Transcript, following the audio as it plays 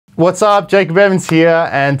What's up? Jacob Evans here,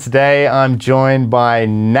 and today I'm joined by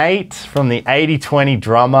Nate from the 80/20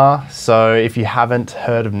 Drummer. So if you haven't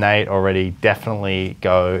heard of Nate already, definitely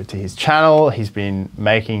go to his channel. He's been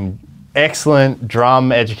making excellent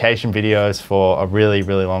drum education videos for a really,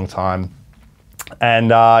 really long time.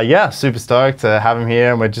 And yeah, super stoked to have him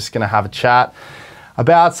here, and we're just gonna have a chat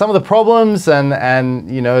about some of the problems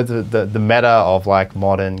and you know, the meta of like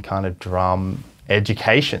modern kind of drum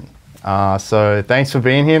education. So thanks for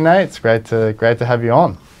being here, Nate. It's great to have you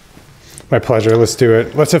on. My pleasure. Let's do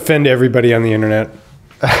it. Let's offend everybody on the internet.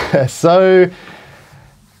 So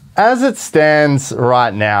as it stands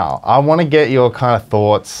right now, I want to get your kind of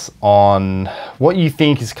thoughts on what you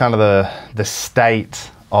think is kind of the state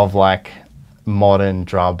of like modern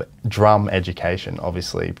drum education,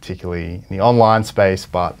 obviously, particularly in the online space,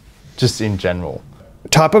 but just in general.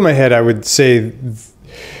 Top of my head, I would say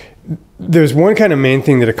there's one kind of main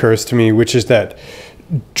thing that occurs to me, which is that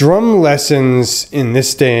drum lessons in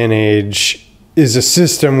this day and age is a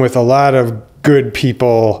system with a lot of good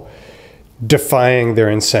people defying their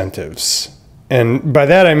incentives. And by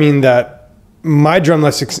that, I mean that my drum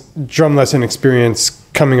lesson experience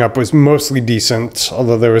coming up was mostly decent,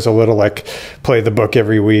 although there was a little like play the book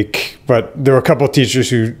every week, but there were a couple of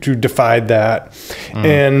teachers who defied that.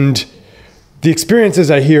 And the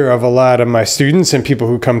experiences I hear of a lot of my students and people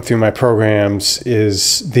who come through my programs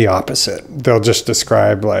is the opposite. They'll just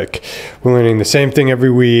describe like, we're learning the same thing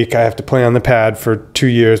every week. I have to play on the pad for 2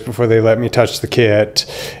 years before they let me touch the kit.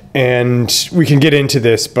 And we can get into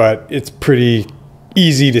this, but it's pretty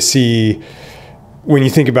easy to see when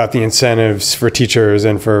you think about the incentives for teachers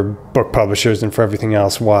and for book publishers and for everything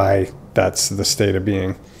else, why that's the state of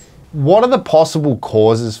being. What are the possible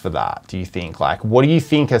causes for that, do you think? Like, what do you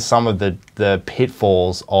think are some of the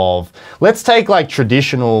pitfalls of, let's take like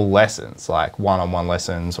traditional lessons, like one-on-one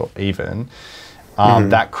lessons or even,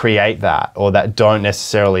 that create that or that don't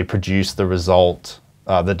necessarily produce the result,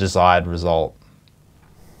 the desired result?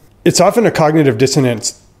 It's often a cognitive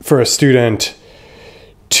dissonance for a student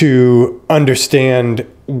to understand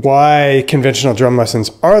why conventional drum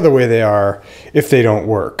lessons are the way they are if they don't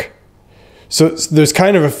work. So there's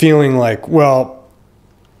kind of a feeling like, well,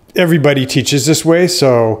 everybody teaches this way,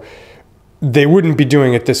 so they wouldn't be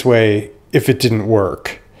doing it this way if it didn't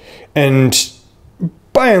work. And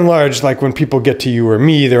by and large, like when people get to you or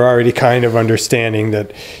me, they're already kind of understanding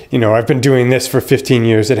that, you know, I've been doing this for 15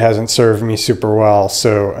 years. It hasn't served me super well,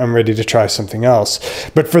 so I'm ready to try something else.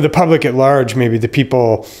 But for the public at large, maybe the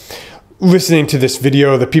people listening to this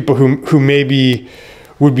video, the people who maybe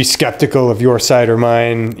would be skeptical of your side or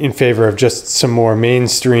mine in favor of just some more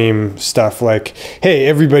mainstream stuff like, hey,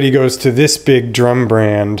 everybody goes to this big drum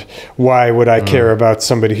brand. Why would I care about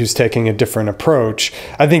somebody who's taking a different approach?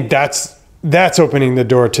 I think that's opening the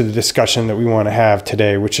door to the discussion that we want to have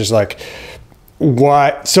today, which is like,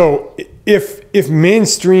 why? So if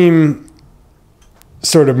mainstream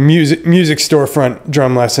sort of music storefront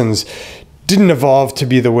drum lessons didn't evolve to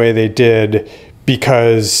be the way they did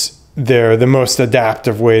because they're the most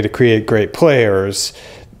adaptive way to create great players,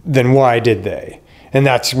 then why did they? And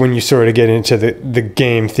that's when you sort of get into the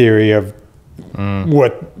game theory of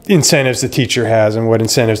what incentives the teacher has and what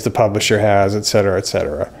incentives the publisher has, et cetera, et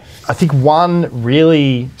cetera. I think one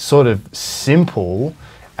really sort of simple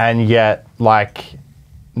and yet like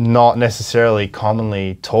not necessarily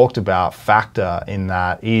commonly talked about factor in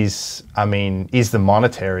that is, I mean, is the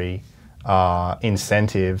monetary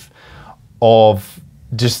incentive of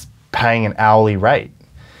just paying an hourly rate.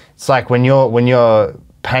 It's like when you're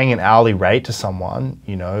paying an hourly rate to someone,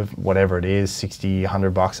 you know, whatever it is, 60,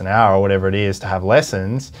 100 bucks an hour or whatever it is to have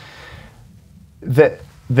lessons, the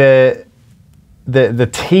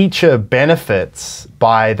teacher benefits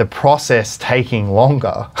by the process taking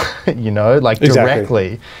longer, you know, like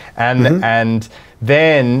directly. And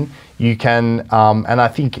then you can, and I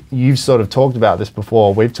think you've sort of talked about this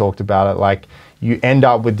before, we've talked about it, like you end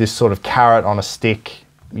up with this sort of carrot on a stick,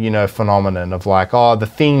 you know, phenomenon of like, oh, the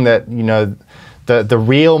thing that, you know, the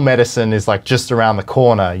real medicine is like just around the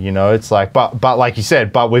corner, you know, it's like, but like you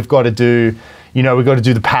said, but we've got to do, you know, we've got to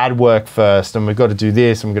do the pad work first and we've got to do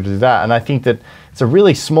this and we've got to do that. And I think that it's a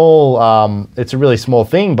really small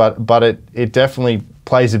thing, but it definitely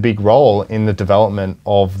plays a big role in the development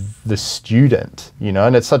of the student, you know,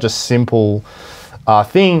 and it's such a simple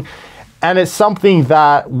thing. And it's something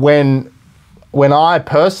that when I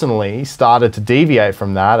personally started to deviate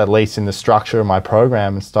from that, at least in the structure of my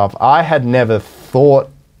program and stuff, I had never thought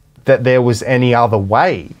that there was any other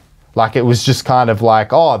way. Like it was just kind of like,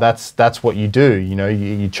 oh, that's what you do. You know,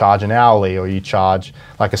 you charge an hourly or you charge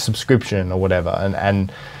like a subscription or whatever.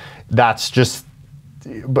 And that's just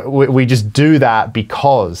we just do that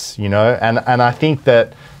because, you know, and I think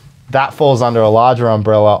that falls under a larger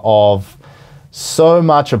umbrella of so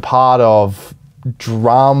much a part of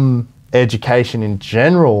drum education in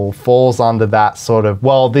general falls under that sort of,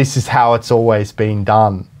 well, this is how it's always been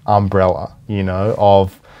done umbrella, you know,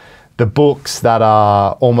 of the books that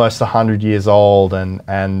are almost 100 years old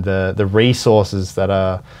and the resources that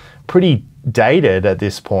are pretty dated at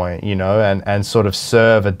this point, you know, and sort of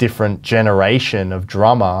serve a different generation of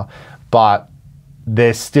drummer, but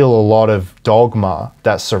there's still a lot of dogma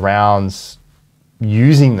that surrounds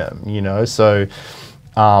using them, you know. So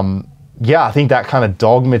yeah, I think that kind of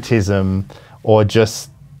dogmatism, or just,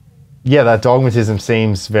 yeah, that dogmatism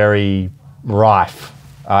seems very rife,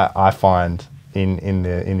 I find, in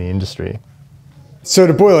the industry. So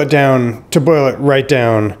to boil it right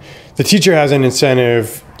down, the teacher has an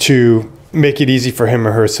incentive to make it easy for him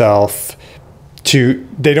or herself.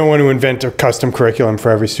 They don't want to invent a custom curriculum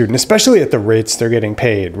for every student, especially at the rates they're getting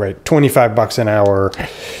paid, right? $25 an hour.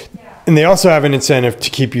 And they also have an incentive to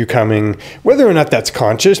keep you coming. Whether or not that's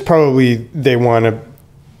conscious, probably they want to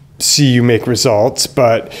see you make results,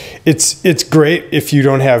 but it's great if you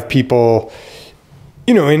don't have people,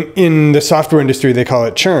 you know, in the software industry, they call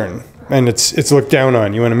it churn. And it's looked down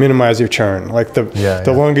on. You want to minimize your churn. Like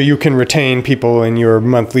the longer you can retain people in your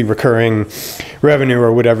monthly recurring revenue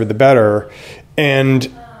or whatever, the better.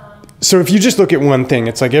 And so if you just look at one thing,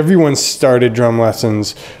 it's like everyone started drum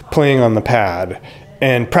lessons playing on the pad,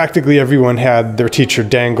 and practically everyone had their teacher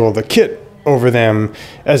dangle the kit over them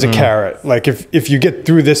as a carrot. Like if you get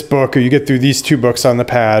through this book, or you get through these 2 books on the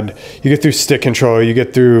pad, you get through stick control, you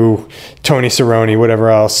get through Tony Cerrone, whatever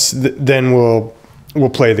else, then we'll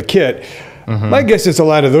play the kit. My guess is a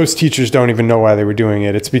lot of those teachers don't even know why they were doing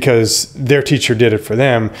it. It's because their teacher did it for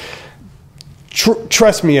them.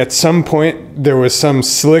 Trust me, at some point there was some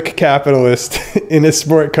slick capitalist in a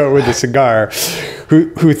sport coat with a cigar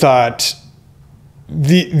who thought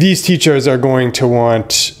these teachers are going to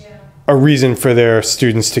want a reason for their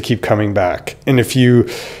students to keep coming back. And if you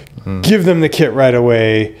give them the kit right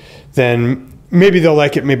away, then maybe they'll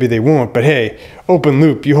like it, maybe they won't. But hey, open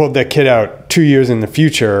loop, you hold that kit out 2 years in the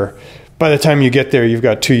future. By the time you get there, you've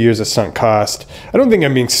got 2 years of sunk cost. I don't think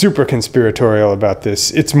I'm being super conspiratorial about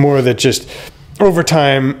this. It's more that just over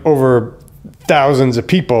time, over thousands of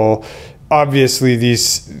people, obviously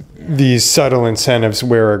these subtle incentives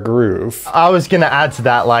wear a groove. I was going to add to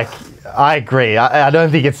that, like, I agree. I don't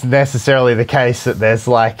think it's necessarily the case that there's,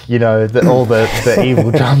 like, you know, all the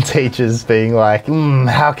evil drum teachers being like,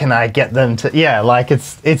 how can I get them to, yeah, like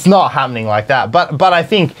it's not happening like that. But I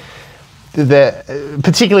think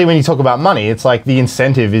particularly when you talk about money, it's like the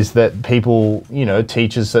incentive is that people, you know,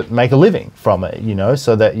 teachers that make a living from it, you know,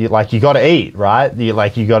 so that you got to eat, right? You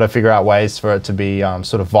got to figure out ways for it to be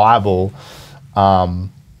sort of viable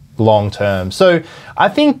long term. So I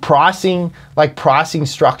think pricing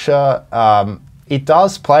structure, it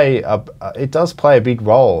does play a big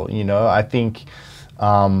role. You know, I think,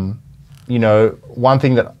 you know, one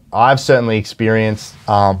thing that I've certainly experienced,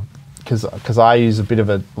 because I use a bit of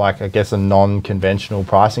a, like, I guess, a non-conventional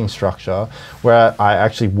pricing structure where I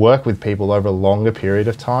actually work with people over a longer period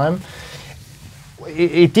of time.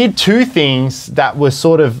 It did 2 things that were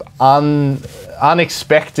sort of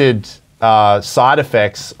unexpected side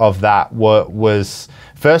effects of that. Was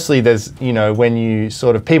firstly, there's, you know, when you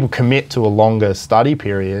sort of, people commit to a longer study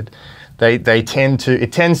period, it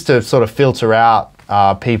tends to sort of filter out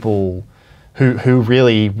people who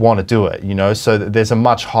really want to do it, you know, so that there's a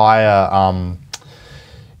much higher,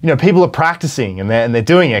 you know, people are practicing and they're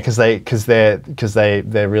doing it because they're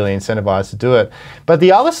really incentivized to do it. But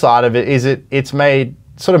the other side of it is it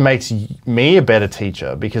makes me a better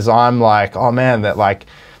teacher, because I'm like, oh man, that, like,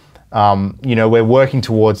 you know, we're working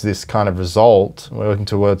towards this kind of result, we're working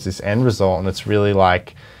towards this end result, and it's really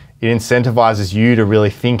like, it incentivizes you to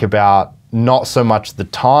really think about not so much the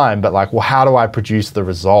time, but like, well, how do I produce the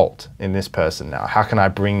result in this person now? How can I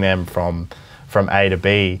bring them from A to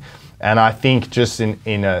B? And I think just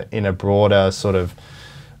in a broader sort of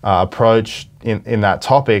approach in that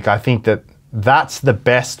topic, I think that's the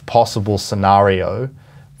best possible scenario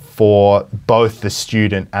for both the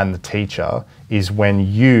student and the teacher, is when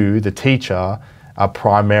you, the teacher, are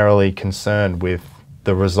primarily concerned with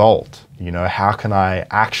the result. You know, how can I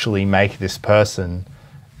actually make this person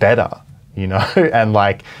better? You know, and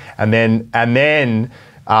then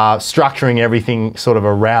structuring everything sort of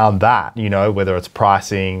around that, you know, whether it's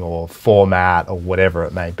pricing or format or whatever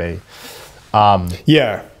it may be.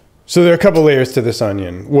 Yeah. So there are a couple layers to this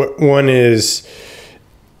onion. One is,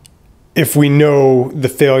 if we know the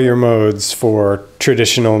failure modes for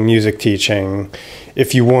traditional music teaching,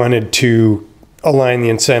 if you wanted to align the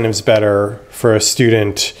incentives better for a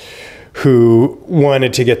student who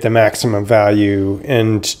wanted to get the maximum value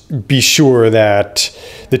and be sure that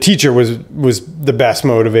the teacher was the best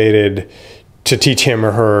motivated to teach him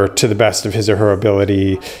or her to the best of his or her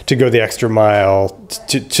ability, to go the extra mile,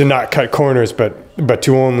 to not cut corners, but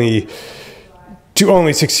to only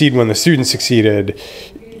succeed when the student succeeded.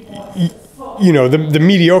 You know, the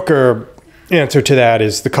mediocre answer to that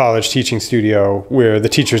is the college teaching studio, where the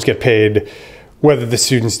teachers get paid whether the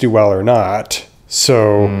students do well or not.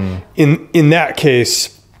 So in that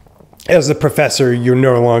case, as a professor, you're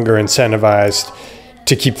no longer incentivized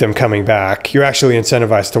to keep them coming back. You're actually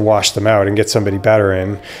incentivized to wash them out and get somebody better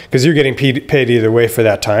in, because you're getting paid either way for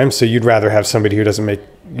that time. So you'd rather have somebody who doesn't make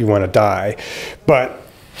you want to die. But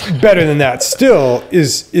better than that still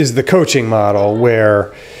is the coaching model,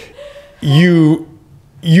 where you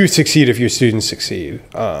succeed if your students succeed.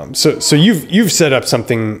 So you've set up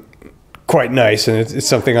something quite nice, and it's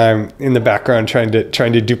something I'm in the background trying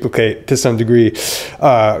to duplicate to some degree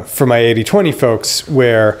for my 80-20 folks,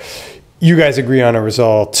 where you guys agree on a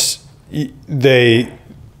result, they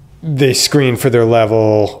screen for their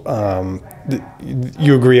level,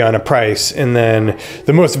 you agree on a price, and then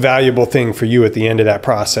the most valuable thing for you at the end of that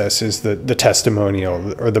process is the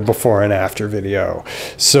testimonial or the before and after video,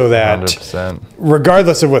 so that 100%.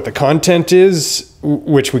 Regardless of what the content is,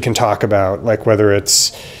 which we can talk about, like whether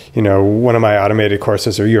it's, you know, one of my automated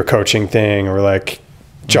courses or your coaching thing, or like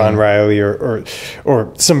John Riley or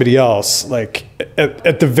somebody else, like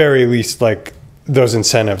at the very least, like those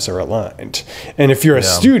incentives are aligned. And if you're a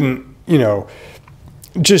student, you know,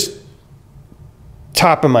 just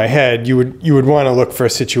top of my head, you would want to look for a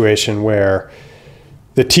situation where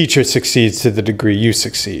the teacher succeeds to the degree you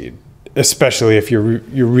succeed, especially if you're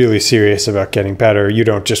really serious about getting better. You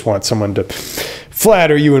don't just want someone to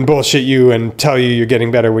flatter you and bullshit you and tell you you're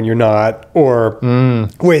getting better when you're not, or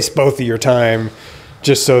waste both of your time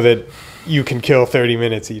just so that you can kill 30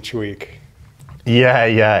 minutes each week.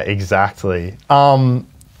 Yeah, exactly.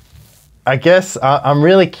 I guess I'm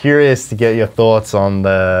really curious to get your thoughts on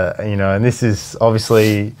the, you know, and this is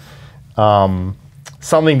obviously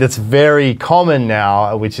something that's very common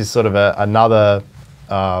now, which is sort of another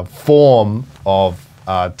form of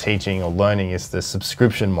teaching or learning, is the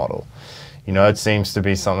subscription model. You know, it seems to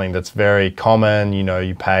be something that's very common. You know,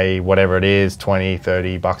 you pay whatever it is, 20,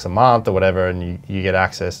 30 bucks a month or whatever, and you get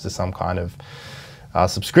access to some kind of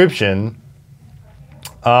subscription.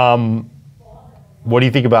 What do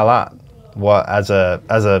you think about that? What, as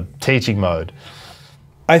a teaching mode?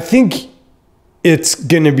 I think it's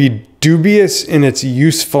going to be dubious in its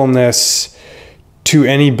usefulness to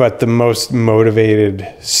any but the most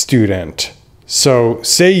motivated student. So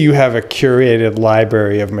say you have a curated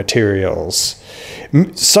library of materials.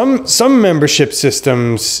 Some membership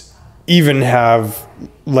systems even have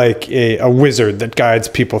like a wizard that guides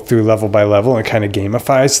people through level by level and kind of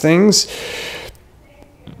gamifies things.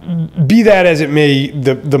 Be that as it may,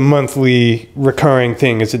 the monthly recurring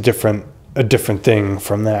thing is a different thing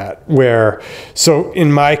from that. Where, so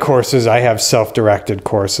in my courses, I have self-directed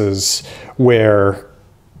courses where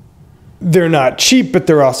they're not cheap, but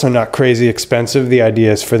they're also not crazy expensive. The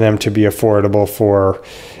idea is for them to be affordable for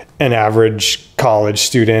an average college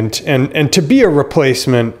student, and to be a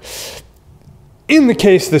replacement in the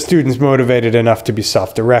case the student's motivated enough to be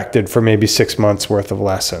self-directed for maybe 6 months worth of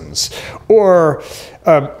lessons, or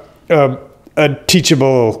a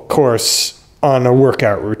teachable course on a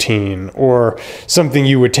workout routine, or something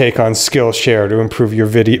you would take on Skillshare to improve your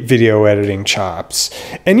video editing chops.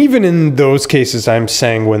 And even in those cases, I'm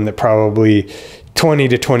saying that probably 20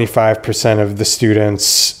 to 25% of the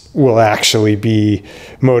students will actually be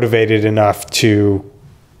motivated enough to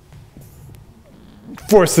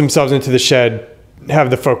force themselves into the shed,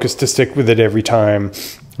 have the focus to stick with it every time.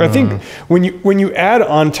 I think when you add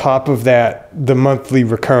on top of that the monthly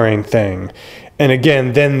recurring thing, and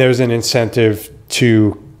again, then there's an incentive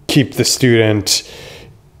to keep the student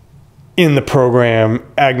in the program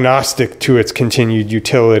agnostic to its continued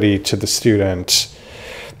utility to the student,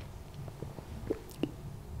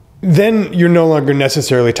 then you're no longer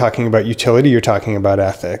necessarily talking about utility, you're talking about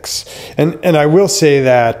ethics. And I will say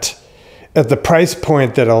that at the price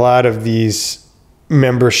point that a lot of these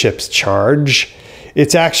memberships charge,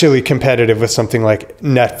 it's actually competitive with something like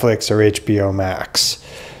Netflix or HBO Max.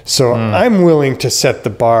 So I'm willing to set the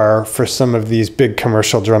bar for some of these big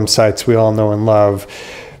commercial drum sites we all know and love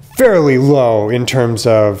fairly low, in terms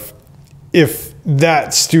of if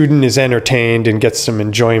that student is entertained and gets some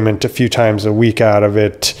enjoyment a few times a week out of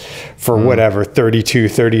it for whatever, $32,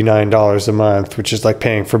 $39 a month, which is like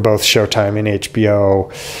paying for both Showtime and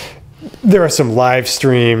HBO. there are some live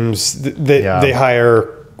streams. They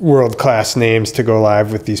hire world-class names to go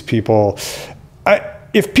live with these people.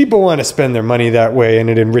 If people want to spend their money that way and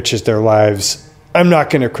it enriches their lives, I'm not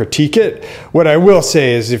going to critique it. What I will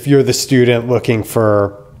say is if you're the student looking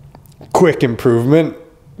for quick improvement,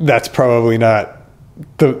 that's probably not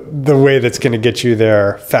the way that's going to get you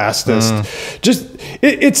there fastest.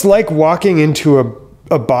 It's like walking into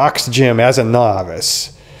a box gym as a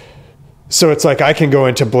novice. So it's like I can go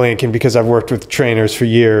into Blink, and because I've worked with trainers for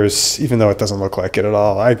years, even though it doesn't look like it at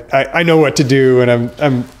all, I know what to do, and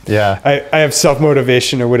I have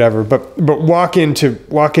self-motivation or whatever. But walk into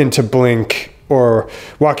Blink or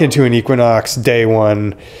walk into an Equinox day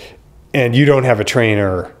one, and you don't have a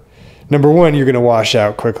trainer. Number one, you're going to wash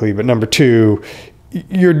out quickly, but number two,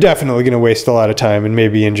 you're definitely going to waste a lot of time and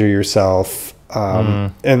maybe injure yourself.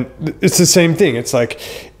 And it's the same thing. It's like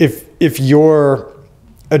if you're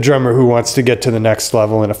a drummer who wants to get to the next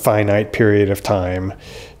level in a finite period of time,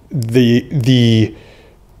 the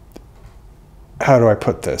how do I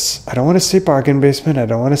put this? I don't want to say bargain basement. I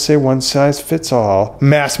don't want to say one size fits all.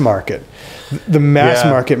 Mass market. The mass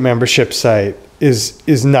market membership site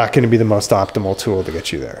is not going to be the most optimal tool to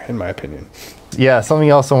get you there, in my opinion. Yeah, something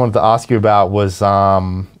else I wanted to ask you about was,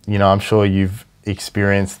 I'm sure you've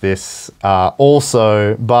experienced this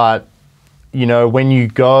also, but when you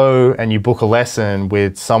go and you book a lesson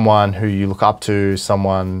with someone who you look up to,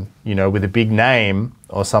 someone, with a big name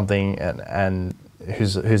or something, and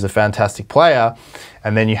who's a fantastic player,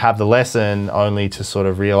 and then you have the lesson only to sort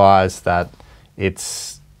of realize that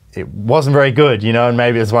it wasn't very good, and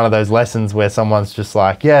maybe it's one of those lessons where someone's just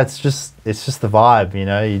like, yeah, it's just the vibe,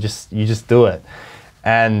 you just do it.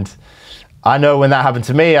 And I know when that happened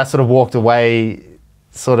to me, I sort of walked away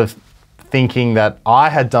sort of thinking that I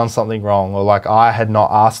had done something wrong, or like I had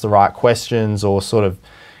not asked the right questions or sort of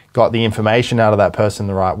got the information out of that person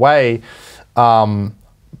the right way.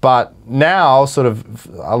 But now, sort of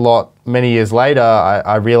many years later,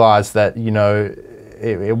 I realized that,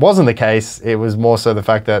 it wasn't the case. It was more so the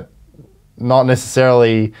fact that not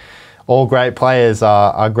necessarily all great players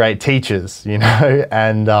are great teachers,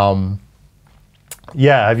 and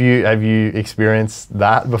have you experienced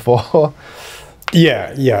that before?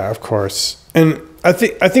 Yeah, of course. And I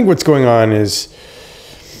think what's going on is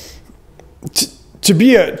to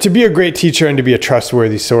be a great teacher and to be a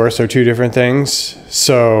trustworthy source are two different things.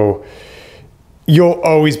 So you'll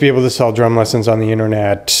always be able to sell drum lessons on the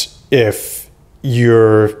internet if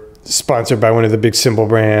you're sponsored by one of the big cymbal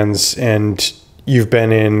brands and you've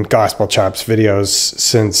been in Gospel Chops videos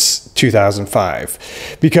since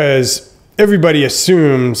 2005, because everybody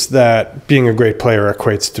assumes that being a great player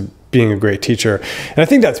equates to being a great teacher. And I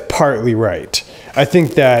think that's partly right. I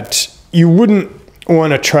think that you wouldn't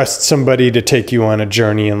want to trust somebody to take you on a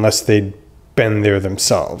journey unless they'd been there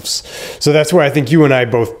themselves. So that's why I think you and I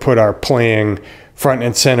both put our playing front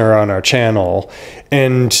and center on our channel.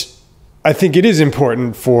 And I think it is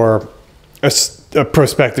important for a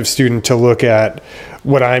prospective student to look at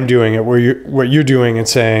what I'm doing, at what you're doing, and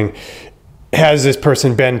saying, has this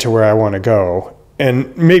person been to where I want to go?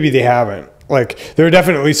 And maybe they haven't. Like, there are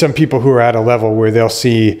definitely some people who are at a level where they'll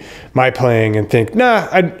see my playing and think, nah,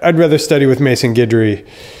 I'd rather study with Mason Guidry,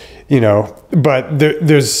 but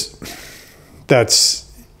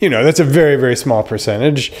that's a very, very small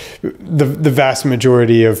percentage. The vast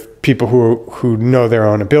majority of people who know their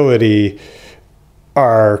own ability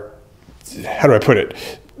are, how do I put it?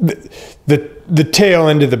 The tail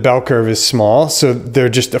end of the bell curve is small, so there are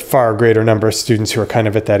just a far greater number of students who are kind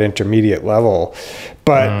of at that intermediate level.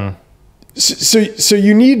 But so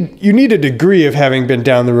you need a degree of having been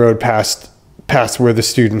down the road past where the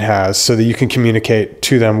student has, so that you can communicate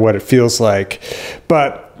to them what it feels like.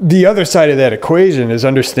 But the other side of that equation is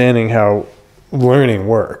understanding how learning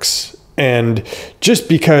works. And just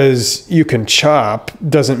because you can chop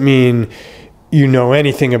doesn't mean you know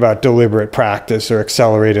anything about deliberate practice or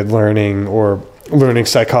accelerated learning or learning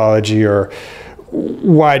psychology or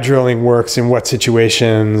why drilling works in what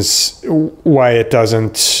situations, why it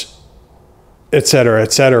doesn't, et cetera,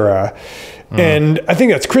 et cetera. And I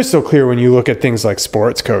think that's crystal clear when you look at things like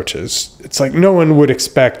sports coaches. It's like no one would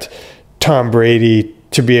expect Tom Brady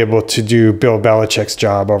to be able to do Bill Belichick's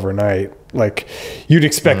job overnight. Like, you'd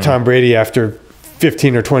expect Tom Brady, after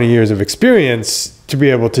 15 or 20 years of experience, to be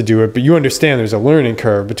able to do it, but you understand there's a learning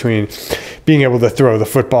curve between being able to throw the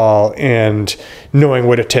football and knowing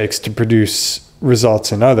what it takes to produce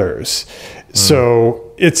results in others.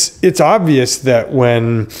 So it's obvious that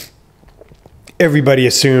when everybody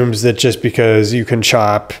assumes that just because you can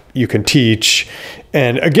chop, you can teach,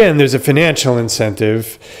 and again, there's a financial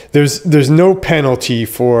incentive. There's no penalty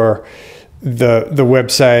for the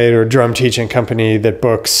website or drum teaching company that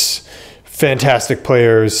books fantastic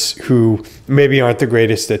players who maybe aren't the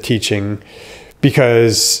greatest at teaching,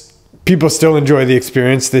 because people still enjoy the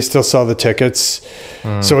experience. They still sell the tickets.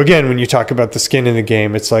 So again, when you talk about the skin in the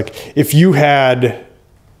game, it's like if you had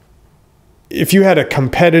a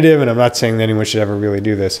competitive, and I'm not saying that anyone should ever really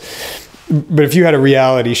do this, but if you had a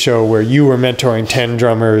reality show where you were mentoring 10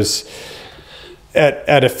 drummers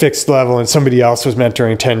at a fixed level and somebody else was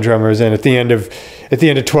mentoring 10 drummers, and at the end of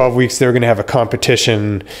 12 weeks they were going to have a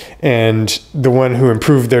competition, and the one who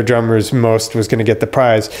improved their drummers most was going to get the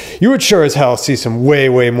prize, you would sure as hell see some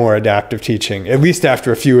way more adaptive teaching, at least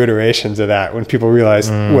after a few iterations of that, when people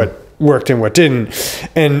realized what worked and what didn't.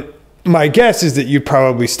 And my guess is that you'd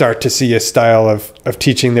probably start to see a style of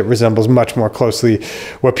teaching that resembles much more closely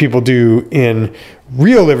what people do in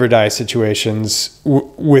real live or die situations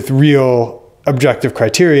with real objective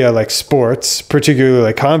criteria, like sports, particularly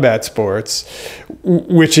like combat sports,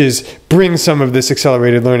 which is bring some of this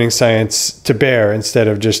accelerated learning science to bear instead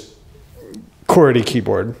of just QWERTY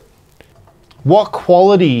keyboard. What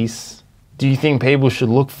qualities do you think people should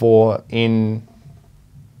look for in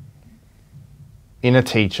a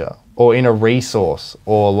teacher or in a resource,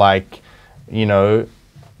 or like, you know,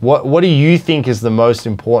 what do you think is the most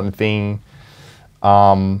important thing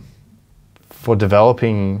for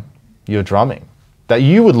developing your drumming that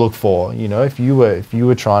you would look for, you know, if you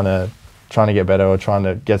were trying to get better or trying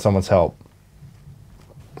to get someone's help?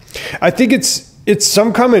 I think it's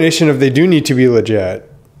some combination of, they do need to be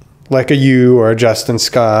legit, like a you or a Justin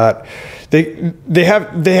Scott. They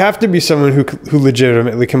have to be someone who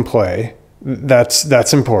legitimately can play.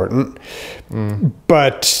 That's important.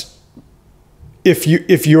 But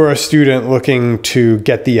if you're a student looking to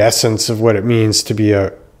get the essence of what it means to be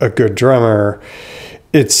a good drummer,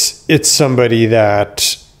 it's somebody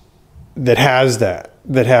that has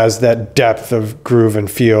that depth of groove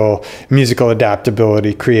and feel, musical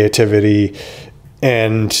adaptability, creativity.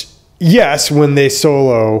 And yes, when they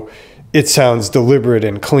solo, it sounds deliberate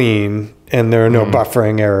and clean, and there are no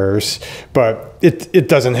buffering errors, but it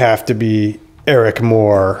doesn't have to be Eric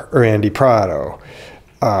Moore or Andy Prado.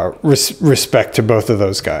 Respect to both of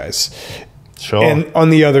those guys. Sure. And on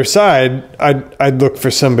the other side, I'd look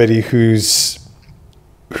for somebody who's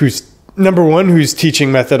number one, whose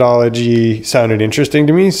teaching methodology sounded interesting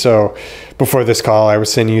to me. So before this call, I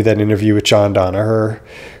was sending you that interview with John Donaher,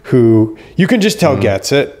 who you can just tell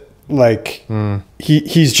gets it. Like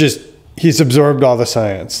he's absorbed all the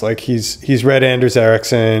science. Like he's read Anders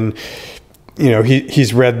Ericsson, you know,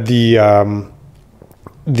 he's read the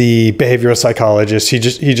behavioral psychologist. He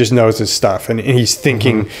just knows his stuff, and he's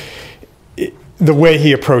thinking. The way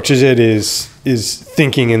he approaches it is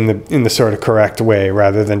thinking in the sort of correct way,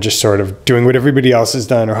 rather than just sort of doing what everybody else has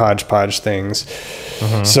done or hodgepodge things.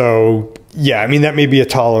 So yeah, I mean, that may be a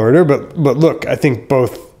tall order, but look, I think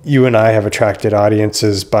both you and I have attracted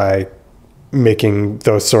audiences by making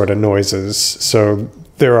those sort of noises. So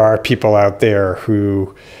there are people out there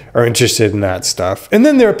who are interested in that stuff, and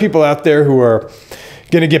then there are people out there who are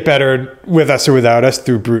going to get better with us or without us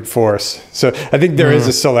through brute force. So I think there is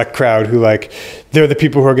a select crowd who, like, they're the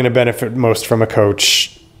people who are going to benefit most from a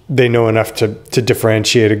coach. They know enough to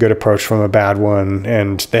differentiate a good approach from a bad one,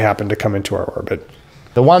 and they happen to come into our orbit.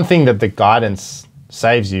 The one thing that the guidance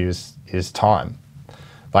saves you is time.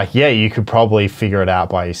 Like, yeah, you could probably figure it out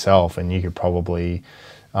by yourself, and you could probably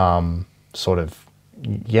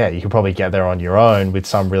you could probably get there on your own with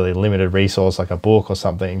some really limited resource like a book or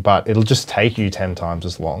something, but it'll just take you 10 times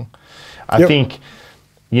as long. I think,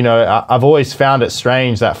 you know, I've always found it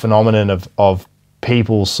strange, that phenomenon of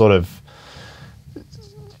people sort of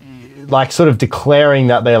declaring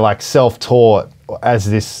that they're like self-taught as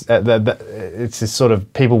this, it's this sort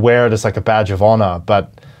of, people wear it as like a badge of honor,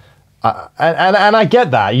 but and I get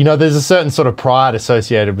that, you know, there's a certain sort of pride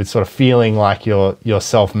associated with sort of feeling like you're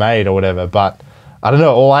self-made or whatever, but I don't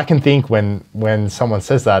know, all I can think when someone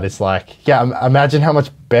says that is like, yeah, imagine how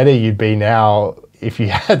much better you'd be now if you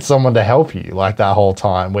had someone to help you like that whole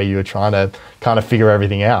time where you were trying to kind of figure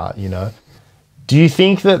everything out, you know? Do you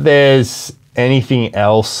think that there's anything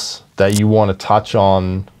else that you want to touch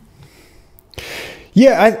on?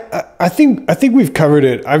 Yeah, I think we've covered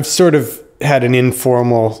it. I've sort of had an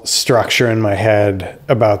informal structure in my head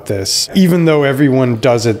about this. Even though everyone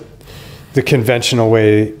does it the conventional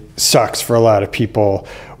way sucks for a lot of people.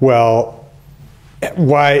 Well,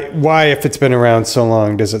 why if it's been around so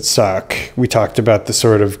long does it suck? We talked about the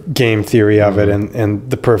sort of game theory of it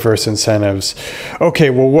and the perverse incentives.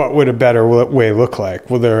 Okay, well, what would a better way look like?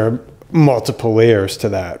 Well, there are multiple layers to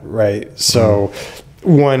that, right? So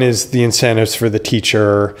one is the incentives for the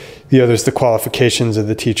teacher. The other is the qualifications of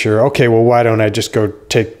the teacher. Okay, well, why don't I just go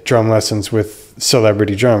take drum lessons with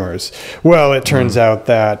celebrity drummers? Well, it turns out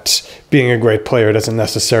that being a great player doesn't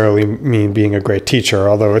necessarily mean being a great teacher,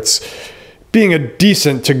 although it's being a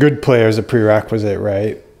decent to good player is a prerequisite,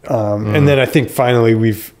 right? And then I think finally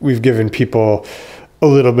we've given people a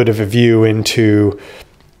little bit of a view into,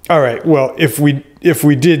 all right, well, if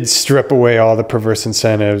we did strip away all the perverse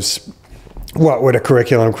incentives, what would a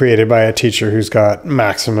curriculum created by a teacher who's got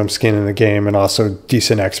maximum skin in the game and also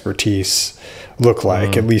decent expertise look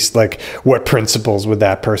like? At least, like, what principles would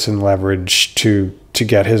that person leverage to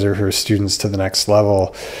get his or her students to the next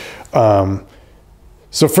level?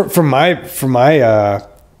 So from my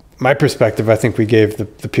perspective, I think we gave the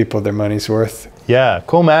people their money's worth. Yeah,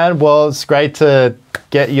 cool, man. Well, it's great to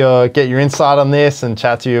get your insight on this and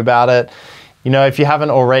chat to you about it. You know, if you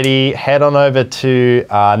haven't already, head on over to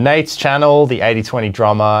Nate's channel, the 80/20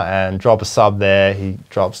 Drummer, and drop a sub there. He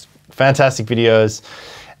drops fantastic videos.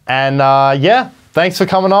 And yeah, thanks for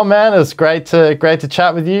coming on, man. It was great to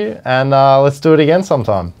chat with you, and let's do it again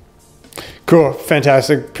sometime. Cool,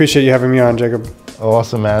 fantastic. Appreciate you having me on, Jacob.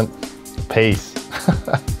 Awesome, man. Peace.